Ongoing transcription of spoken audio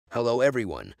Hello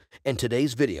everyone. In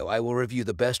today's video I will review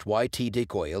the best YT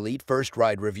Decoy Elite First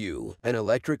Ride Review, an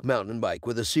electric mountain bike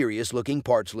with a serious looking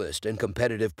parts list and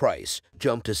competitive price.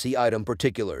 Jump to see item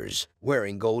particulars.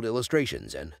 Wearing gold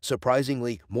illustrations and,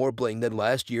 surprisingly, more bling than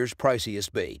last year's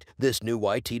priciest bait. This new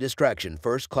YT Distraction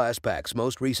First Class packs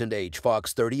most recent age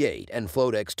Fox 38 and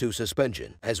Float X2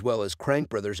 suspension, as well as Crank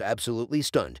Brothers' absolutely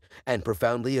stunned and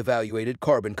profoundly evaluated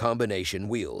carbon combination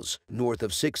wheels. North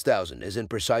of 6,000 isn't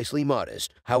precisely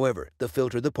modest. However, the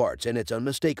filter, the parts, and it's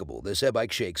unmistakable. This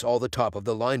e-bike shakes all the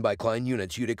top-of-the-line bike line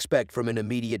units you'd expect from an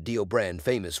immediate deal brand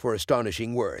famous for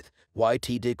astonishing worth.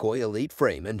 YT Decoy Elite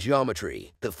frame and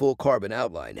geometry. The full carbon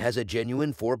outline has a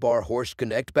genuine 4-bar Horst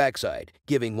Connect backside,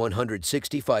 giving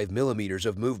 165 millimeters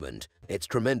of movement. Its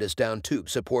tremendous down tube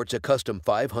supports a custom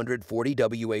 540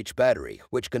 Wh battery,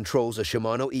 which controls a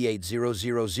Shimano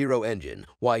E8000 engine.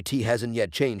 YT hasn't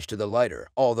yet changed to the lighter,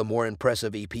 all the more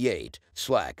impressive EP8,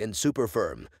 slack and super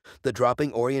firm. The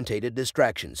dropping-orientated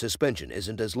distraction suspension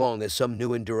isn't as long as some new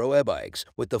enduro e-bikes,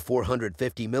 with the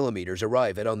 450 millimeters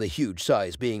arrive at on the huge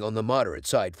size being on the moderate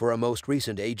side for a most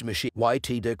recent age machine.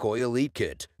 YT Decoy Elite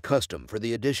Kit, custom for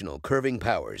the additional curving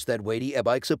powers that weighty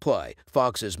e-bikes supply.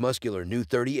 Fox's muscular new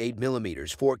 38mm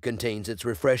fork contains its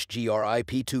refreshed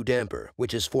GRIP2 damper,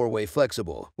 which is 4-way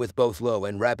flexible, with both low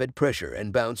and rapid pressure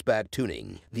and bounce-back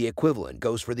tuning. The equivalent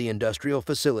goes for the industrial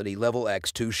facility level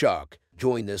X2 shock.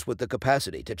 Join this with the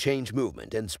capacity to change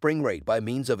movement and spring rate by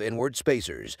means of inward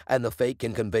spacers, and the Fake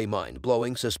can convey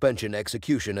mind-blowing suspension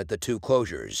execution at the two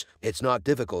closures. It's not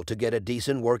difficult to get a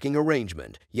decent working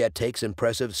arrangement, yet takes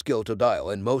impressive skill to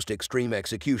dial in most extreme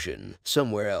execution.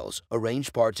 Somewhere else,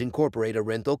 arranged parts incorporate a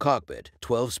rental cockpit,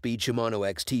 12-speed Shimano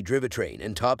XT drivetrain,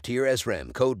 and top-tier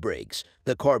SRAM code brakes.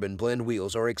 The carbon blend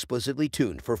wheels are explicitly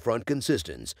tuned for front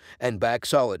consistence and back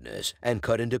solidness, and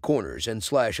cut into corners and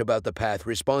slash about the path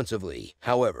responsively.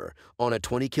 However, on a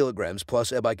 20 kilograms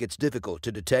plus e-bike it's difficult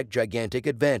to detect gigantic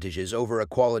advantages over a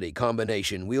quality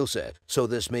combination wheelset, so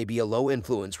this may be a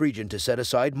low-influence region to set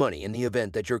aside money in the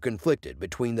event that you're conflicted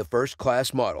between the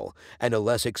first-class model and a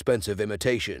less expensive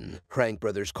imitation. Crank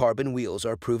Brothers carbon wheels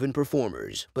are proven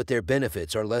performers, but their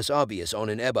benefits are less obvious on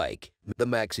an e-bike. The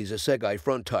Maxi's Assegai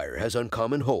front tire has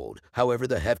uncommon hold, however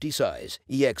the hefty size,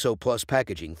 EXO Plus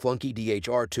packaging flunky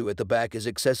DHR2 at the back is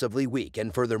excessively weak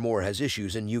and furthermore has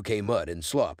issues in UK mud and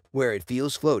slop, where it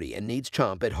feels floaty and needs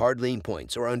chomp at hard lean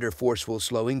points or under forceful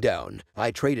slowing down. I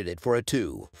traded it for a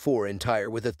 2.4-in tire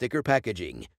with a thicker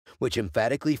packaging, which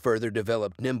emphatically further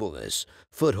developed nimbleness,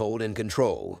 foothold, and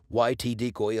control. YT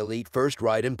Decoy Elite First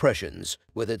Ride Impressions.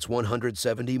 With its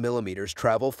 170mm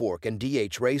travel fork and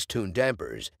DH race-tuned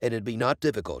dampers, it'd be not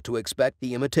difficult to expect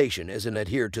the imitation is an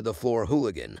adhered-to-the-floor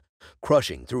hooligan,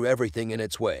 crushing through everything in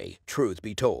its way. Truth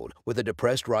be told, with a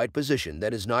depressed ride position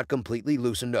that is not completely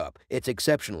loosened up, it's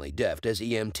exceptionally deft as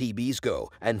EMTBs go,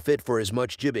 and fit for as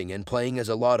much jibbing and playing as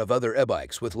a lot of other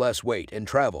e-bikes with less weight and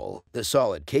travel. The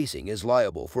solid casing is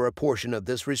liable for a portion of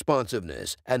this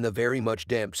responsiveness, and the very much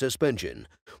damped suspension,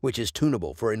 which is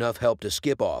tunable for enough help to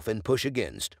skip off and push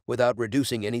against, without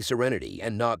reducing any serenity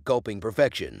and not gulping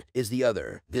perfection, is the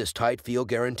other. This tight feel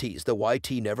guarantees the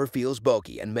YT never feels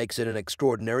bulky and makes it an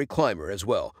extraordinary climber as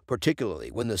well,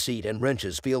 particularly when the seat and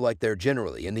wrenches feel like they're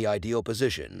generally in the ideal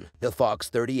position. The Fox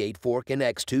 38 fork and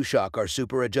X2 shock are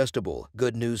super adjustable.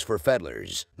 Good news for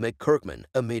feddlers. McKirkman,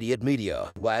 Immediate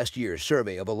Media. Last year's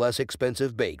survey of a less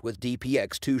expensive bait with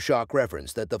DPX2 shock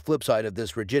referenced that the flip side of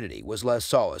this rigidity was less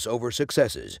solace over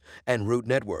successes and route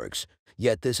networks.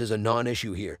 Yet this is a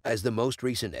non-issue here, as the most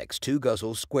recent X2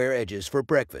 guzzles square edges for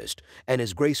breakfast and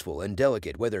is graceful and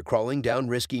delicate whether crawling down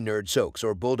risky nerd soaks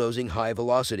or bulldozing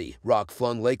high-velocity,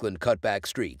 rock-flung Lakeland cutback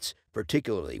streets.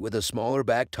 Particularly with a smaller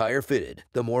back tire fitted,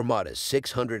 the more modest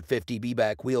 650B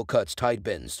back wheel cuts tight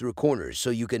bends through corners so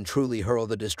you can truly hurl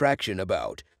the distraction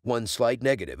about. One slight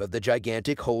negative of the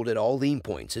gigantic hold at all lean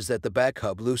points is that the back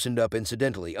hub loosened up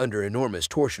incidentally under enormous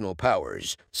torsional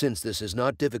powers. Since this is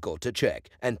not difficult to check,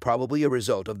 and probably a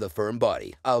result of the firm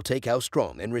body, I'll take how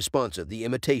strong and responsive the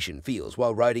imitation feels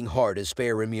while riding hard as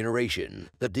fair remuneration.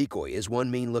 The Decoy is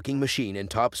one mean-looking machine in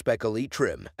top-spec elite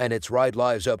trim, and its ride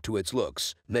lives up to its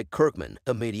looks. McKirkman,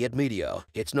 Immediate Media.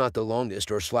 It's not the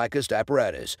longest or slackest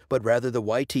apparatus, but rather the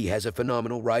YT has a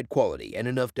phenomenal ride quality and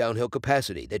enough downhill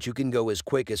capacity that you can go as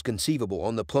quick as conceivable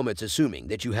on the plummets assuming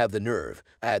that you have the nerve.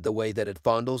 Add the way that it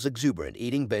fondles exuberant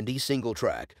eating bendy single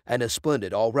track, and a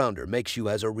splendid all-rounder makes you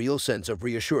has a real sense of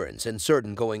reassurance and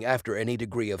certain going after any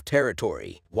degree of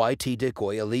territory. YT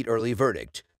Decoy Elite Early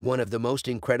Verdict. One of the most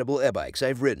incredible e-bikes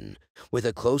I've ridden, with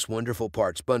a close wonderful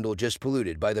parts bundle just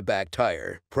polluted by the back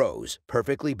tire. Pros: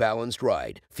 perfectly balanced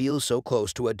ride, feels so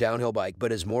close to a downhill bike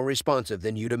but is more responsive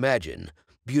than you'd imagine.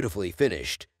 Beautifully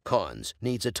finished. Cons: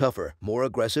 needs a tougher, more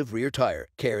aggressive rear tire.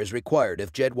 Care is required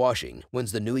if jet washing.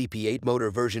 When's the new EP8 motor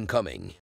version coming?